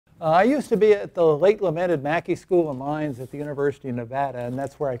I used to be at the late lamented Mackey School of Mines at the University of Nevada, and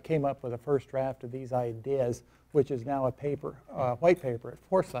that's where I came up with the first draft of these ideas, which is now a paper, white paper at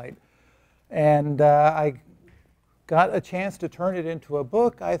Foresight. And I got a chance to turn it into a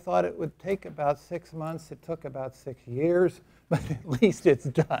book. I thought it would take about 6 months. It took about 6 years, but at least it's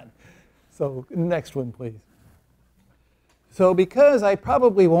done. So next one, please. So because I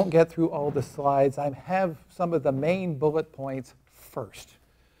probably won't get through all the slides, I have some of the main bullet points first.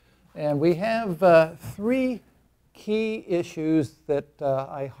 And we have 3 key issues that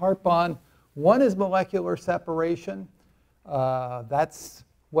I harp on. One is molecular separation. That's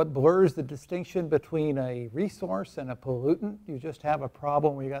what blurs the distinction between a resource and a pollutant. You just have a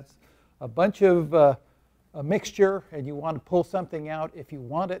problem where you got a bunch of a mixture and you want to pull something out. If you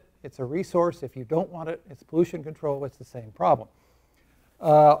want it, it's a resource. If you don't want it, it's pollution control. It's the same problem.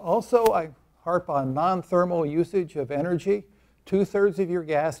 Also, I harp on non-thermal usage of energy. 2/3 of your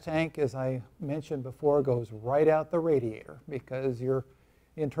gas tank, as I mentioned before, goes right out the radiator because your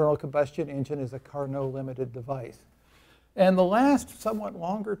internal combustion engine is a Carnot-limited device. And the last, somewhat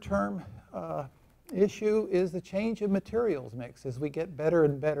longer-term issue is the change of materials mix as we get better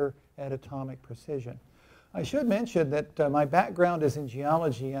and better at atomic precision. I should mention that my background is in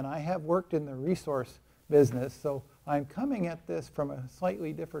geology, and I have worked in the resource business, so I'm coming at this from a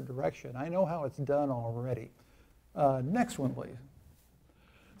slightly different direction. I know how it's done already. Next one, please.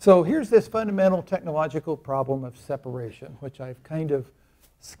 So here's this fundamental technological problem of separation, which I've kind of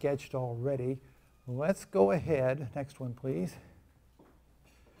sketched already. Let's go ahead. Next one, please.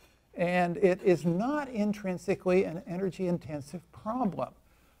 And it is not intrinsically an energy-intensive problem.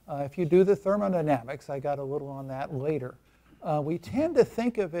 If you do the thermodynamics, I got a little on that later, we tend to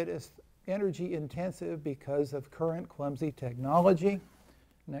think of it as energy-intensive because of current clumsy technology.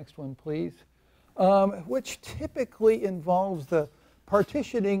 Next one, please. Which typically involves the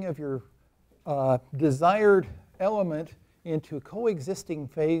partitioning of your desired element into coexisting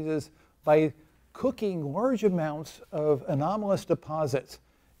phases by cooking large amounts of anomalous deposits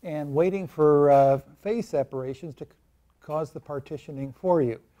and waiting for phase separations to cause the partitioning for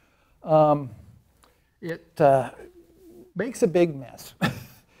you. It makes a big mess.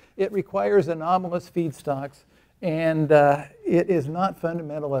 It requires anomalous feedstocks. And it is not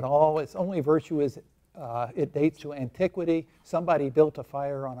fundamental at all. Its only virtue is it dates to antiquity. Somebody built a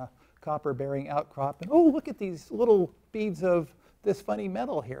fire on a copper-bearing outcrop, and oh, look at these little beads of this funny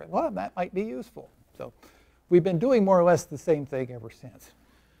metal here. Well, that might be useful. So we've been doing more or less the same thing ever since.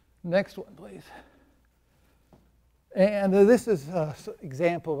 Next one, please. And this is an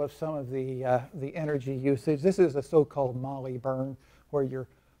example of some of the energy usage. This is a so-called moly burn, where you're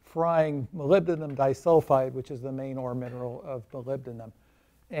frying molybdenum disulfide, which is the main ore mineral of molybdenum.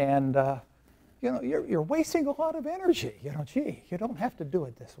 And you know, you're wasting a lot of energy. You know, gee, you don't have to do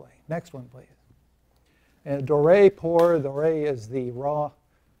it this way. Next one, please. And doré pour. Doré is the raw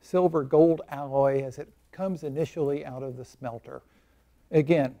silver gold alloy as it comes initially out of the smelter.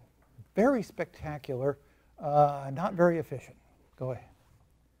 Again, very spectacular, not very efficient. Go ahead.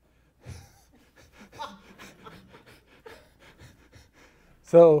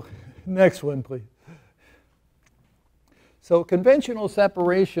 So next one, please. So conventional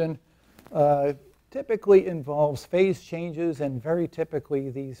separation typically involves phase changes, and very typically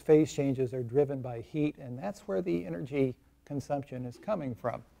these phase changes are driven by heat, and that's where the energy consumption is coming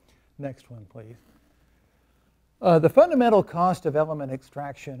from. Next one, please. The fundamental cost of element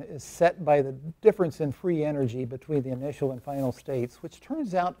extraction is set by the difference in free energy between the initial and final states, which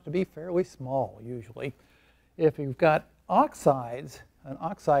turns out to be fairly small usually. If you've got oxides, an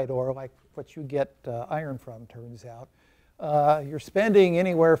oxide ore like what you get iron from, turns out, you're spending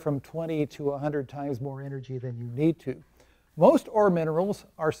anywhere from 20 to 100 times more energy than you need to. Most ore minerals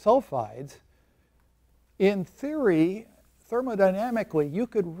are sulfides. In theory, thermodynamically, you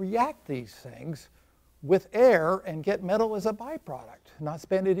could react these things with air and get metal as a byproduct, not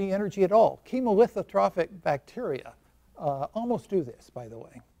spend any energy at all. Chemolithotrophic bacteria almost do this, by the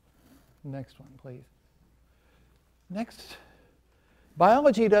way. Next one, please. Next.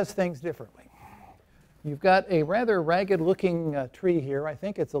 Biology does things differently. You've got a rather ragged-looking tree here. I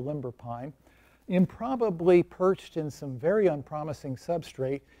think it's a limber pine, improbably perched in some very unpromising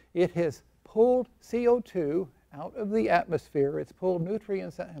substrate. It has pulled CO2 out of the atmosphere. It's pulled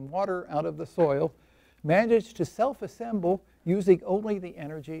nutrients and water out of the soil, managed to self-assemble using only the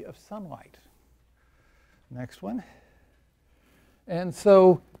energy of sunlight. Next one. And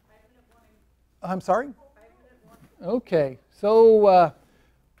so, I'm sorry? Okay, so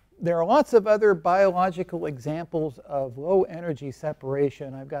there are lots of other biological examples of low energy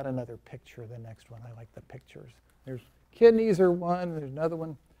separation. I've got another picture, the next one. I like the pictures. There's kidneys are one, there's another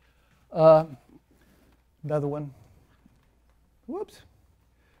one. Another one. Whoops.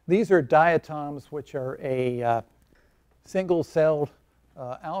 These are diatoms, which are a single-celled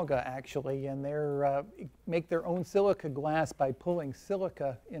alga, actually, and they make their own silica glass by pulling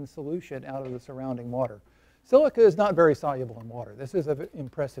silica in solution out of the surrounding water. Silica is not very soluble in water. This is an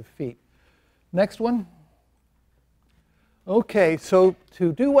impressive feat. Next one. Okay, so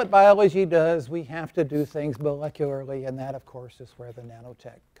to do what biology does, we have to do things molecularly, and that, of course, is where the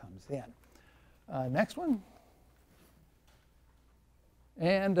nanotech comes in. Next one.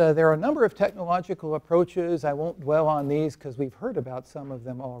 And there are a number of technological approaches. I won't dwell on these because we've heard about some of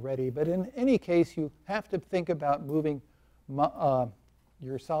them already. But in any case, you have to think about moving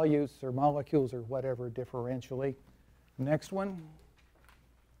your solutes or molecules or whatever differentially. Next one.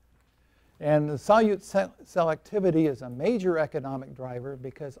 And the solute selectivity is a major economic driver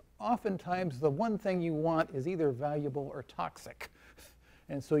because oftentimes the one thing you want is either valuable or toxic.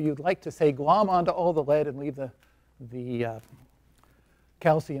 And so you'd like to, say, glom onto all the lead and leave the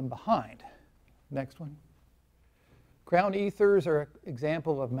calcium behind. Next one. Crown ethers are an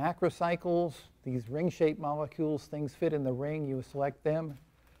example of macrocycles. These ring-shaped molecules, things fit in the ring, you select them.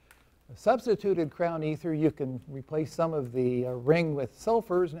 A substituted crown ether, you can replace some of the ring with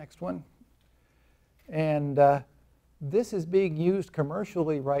sulfurs. Next one. And this is being used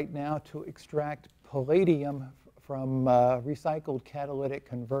commercially right now to extract palladium from recycled catalytic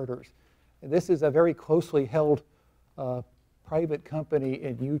converters. This is a very closely held private company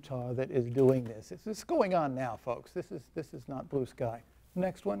in Utah that is doing this. This is going on now, folks. This is not blue sky.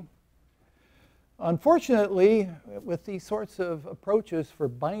 Next one. Unfortunately, with these sorts of approaches for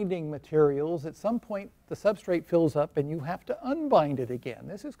binding materials, at some point the substrate fills up and you have to unbind it again.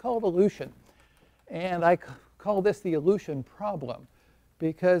 This is called elution. And I call this the elution problem,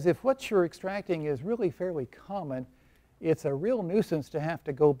 because if what you're extracting is really fairly common, it's a real nuisance to have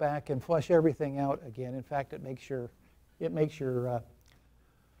to go back and flush everything out again. In fact, it makes your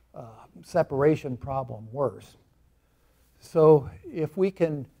separation problem worse. So if we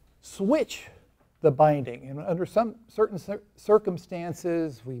can switch the binding, and under some certain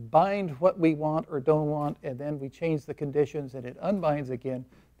circumstances, we bind what we want or don't want, and then we change the conditions and it unbinds again,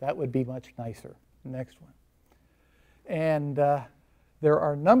 that would be much nicer. Next one. And there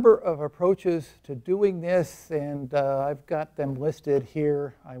are a number of approaches to doing this, and I've got them listed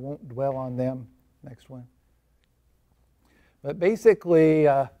here. I won't dwell on them. Next one. But basically,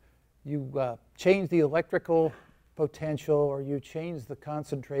 you change the electrical potential, or you change the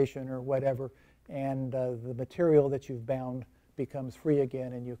concentration or whatever, and the material that you've bound becomes free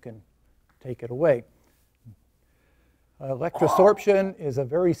again, and you can take it away. Electrosorption is a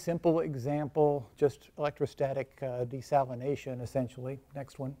very simple example, just electrostatic desalination, essentially.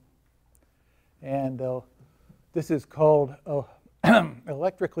 Next one. And this is called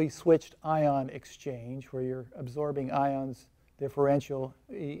electrically switched ion exchange, where you're absorbing ions differentially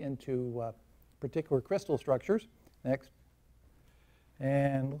into particular crystal structures. Next.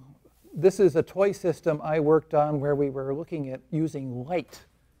 And this is a toy system I worked on where we were looking at using light,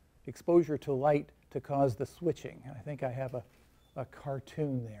 exposure to light, to cause the switching. I think I have a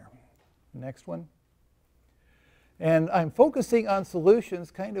cartoon there. Next one. And I'm focusing on solutions,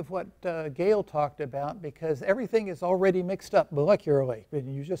 kind of what Gail talked about, because everything is already mixed up molecularly.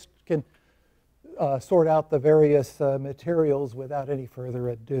 And you just can sort out the various materials without any further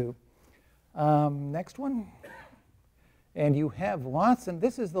ado. Next one. And you have lots, and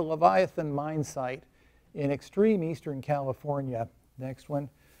this is the Leviathan mine site in extreme eastern California. Next one.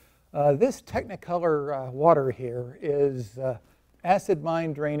 This Technicolor water here is acid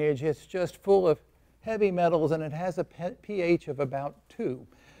mine drainage. It's just full of heavy metals, and it has a pH of about 2.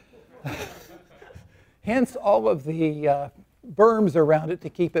 Hence all of the berms around it to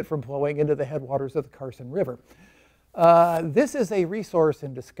keep it from flowing into the headwaters of the Carson River. This is a resource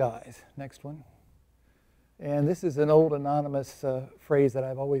in disguise. Next one. And this is an old anonymous phrase that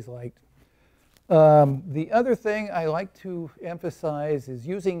I've always liked. The other thing I like to emphasize is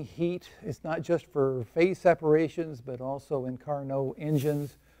using heat. It's not just for phase separations, but also in Carnot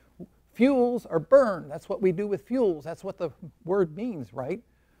engines. Fuels are burned. That's what we do with fuels. That's what the word means, right?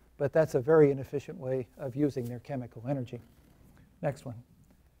 But that's a very inefficient way of using their chemical energy. Next one.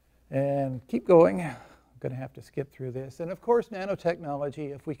 And keep going. I'm going to have to skip through this. And of course,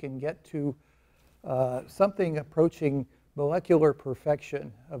 nanotechnology, if we can get to something approaching molecular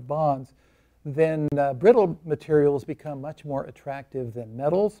perfection of bonds, then brittle materials become much more attractive than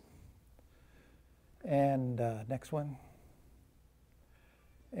metals. And next one.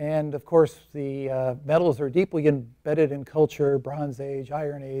 And of course, the metals are deeply embedded in culture, Bronze Age,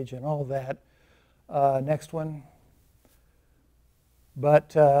 Iron Age, and all that. Next one.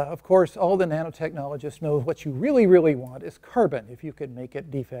 But of course, all the nanotechnologists know what you really, really want is carbon, if you can make it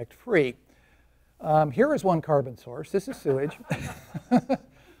defect-free. Here is one carbon source. This is sewage.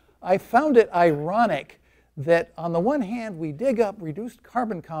 I found it ironic that on the one hand, we dig up reduced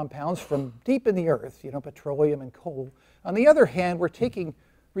carbon compounds from deep in the earth, you know, petroleum and coal. On the other hand, we're taking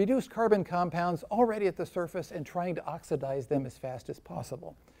reduced carbon compounds already at the surface and trying to oxidize them as fast as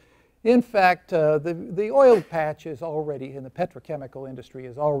possible. In fact, the oil patch is already, in the petrochemical industry,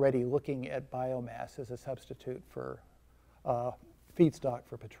 is already looking at biomass as a substitute for feedstock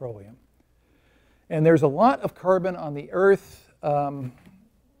for petroleum. And there's a lot of carbon on the Earth. The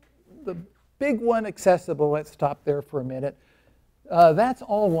big one accessible, let's stop there for a minute. That's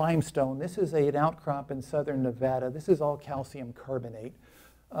all limestone. This is an outcrop in southern Nevada. This is all calcium carbonate.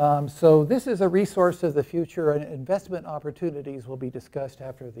 So this is a resource of the future, and investment opportunities will be discussed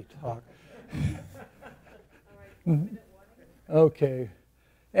after the talk. Okay.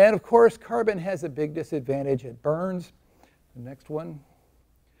 And of course, carbon has a big disadvantage. It burns. The next one.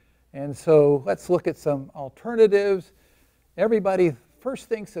 And so let's look at some alternatives. Everybody first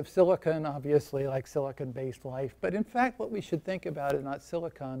thinks of silicon, obviously, like silicon-based life. But in fact, what we should think about is not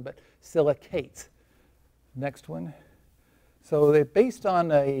silicon, but silicates. Next one. So they're based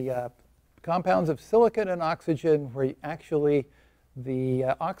on compounds of silicon and oxygen, where actually the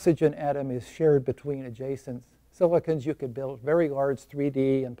oxygen atom is shared between adjacent silicons. You could build very large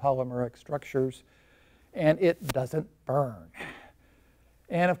 3D and polymeric structures, and it doesn't burn.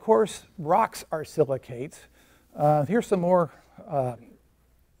 And of course, rocks are silicates. Here's some more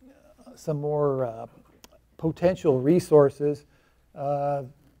potential resources.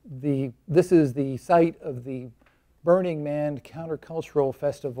 This is the site of the Burning Man Countercultural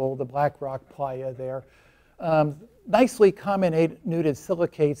Festival, the Black Rock Playa there. Nicely comminuted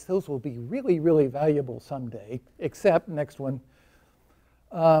silicates, those will be really, really valuable someday, except, next one,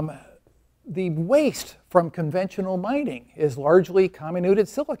 the waste from conventional mining is largely comminuted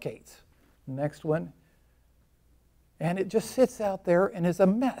silicates. Next one. And it just sits out there and is a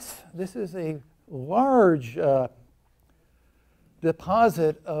mess. This is a large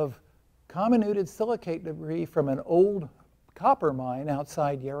deposit of comminuted silicate debris from an old copper mine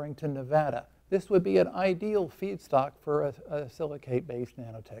outside Yarrington, Nevada. This would be an ideal feedstock for a silicate-based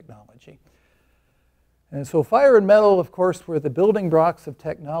nanotechnology. And so fire and metal, of course, were the building blocks of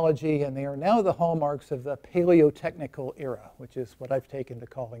technology, and they are now the hallmarks of the paleotechnical era, which is what I've taken to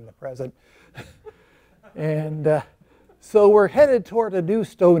calling the present. And so we're headed toward a new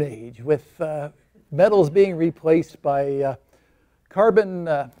Stone Age, with metals being replaced by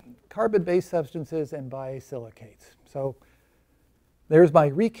carbon-based substances and by silicates. So there's my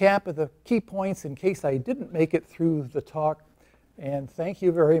recap of the key points in case I didn't make it through the talk, and thank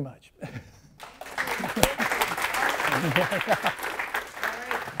you very much.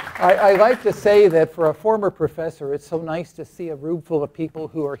 I like to say that for a former professor, it's so nice to see a room full of people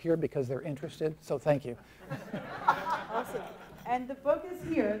who are here because they're interested, so thank you. Awesome. And the book is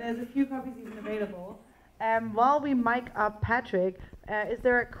here. There's a few copies even available. While we mic up Patrick, is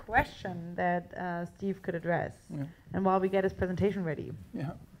there a question that Steve could address? Yeah. And while we get his presentation ready.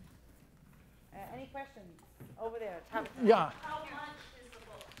 Yeah. Any questions? Over there. Yeah. How much is the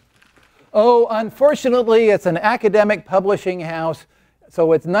book? Oh, unfortunately, it's an academic publishing house,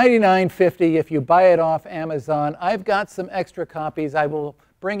 so it's $99.50 if you buy it off Amazon. I've got some extra copies I will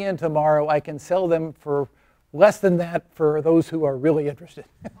bring in tomorrow. I can sell them for less than that for those who are really interested.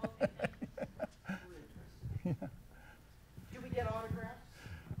 Okay. Yeah. Do we get autographs?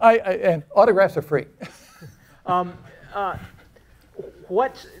 And autographs are free.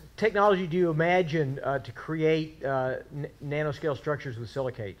 What technology do you imagine to create nanoscale structures with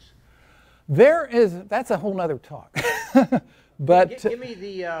silicates? That's a whole nother talk. But give me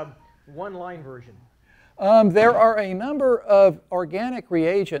the one-line version. There are a number of organic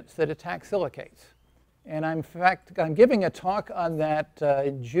reagents that attack silicates. And in fact, I'm giving a talk on that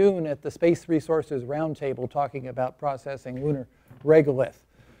in June at the Space Resources Roundtable, talking about processing lunar regolith.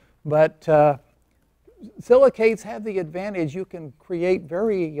 But silicates have the advantage you can create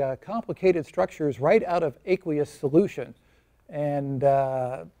very complicated structures right out of aqueous solution. And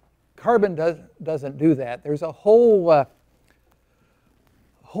carbon doesn't do that. There's a whole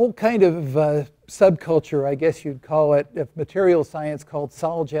kind of subculture, I guess you'd call it, of material science called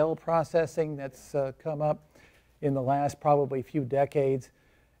sol-gel processing that's come up in the last probably few decades.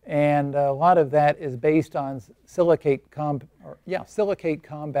 And a lot of that is based on silicate compounds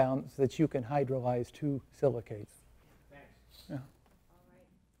that you can hydrolyze to silicates. Thanks. Yeah. All right,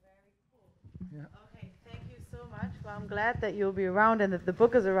 very cool. Yeah. Okay, thank you so much. Well, I'm glad that you'll be around and that the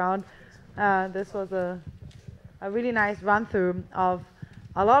book is around. This was a a really nice run through of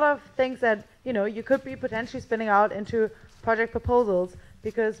a lot of things that you could be potentially spinning out into project proposals,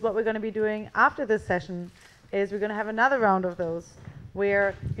 because what we're going to be doing after this session is we're going to have another round of those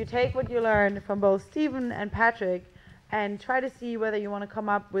where you take what you learned from both Stephen and Patrick and try to see whether you want to come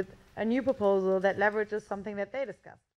up with a new proposal that leverages something that they discussed.